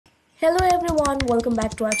Hello everyone, welcome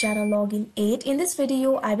back to our channel Login 8. In this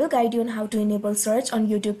video, I will guide you on how to enable search on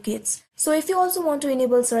YouTube Kids. So if you also want to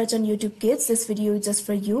enable search on YouTube Kids, this video is just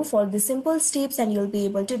for you. Follow the simple steps and you'll be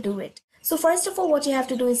able to do it. So first of all, what you have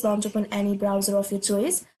to do is launch open any browser of your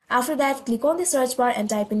choice. After that, click on the search bar and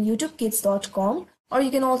type in youtubekids.com, or you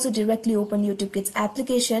can also directly open YouTube Kids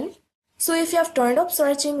application. So if you have turned off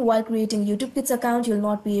searching while creating YouTube Kids account, you'll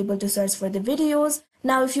not be able to search for the videos.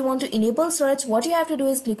 Now if you want to enable search, what you have to do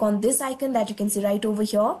is click on this icon that you can see right over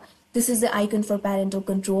here. This is the icon for parental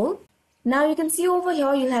control. Now you can see over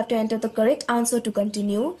here, you'll have to enter the correct answer to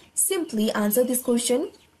continue. Simply answer this question.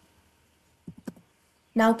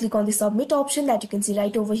 Now click on the submit option that you can see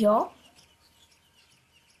right over here.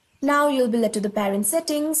 Now you'll be led to the parent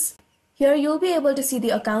settings. Here you'll be able to see the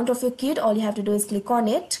account of your kid. All you have to do is click on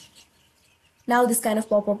it. Now this kind of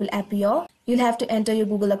pop-up will appear. You'll have to enter your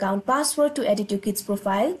Google account password to edit your kid's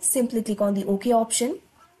profile. Simply click on the OK option.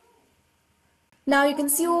 Now you can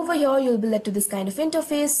see over here, you'll be led to this kind of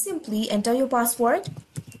interface. Simply enter your password.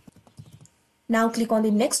 Now click on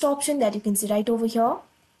the next option that you can see right over here.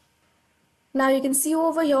 Now you can see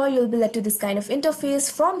over here, you'll be led to this kind of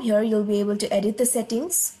interface. From here, you'll be able to edit the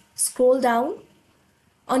settings. Scroll down.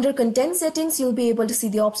 Under content settings, you'll be able to see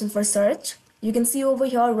the option for search. You can see over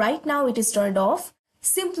here, right now it is turned off.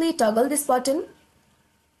 Simply toggle this button.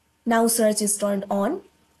 Now search is turned on.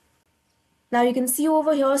 Now you can see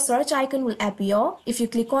over here, search icon will appear. If you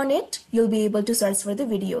click on it, you'll be able to search for the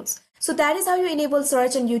videos. So that is how you enable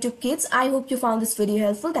search on YouTube Kids. I hope you found this video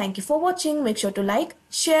helpful. Thank you for watching. Make sure to like,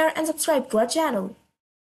 share and subscribe to our channel.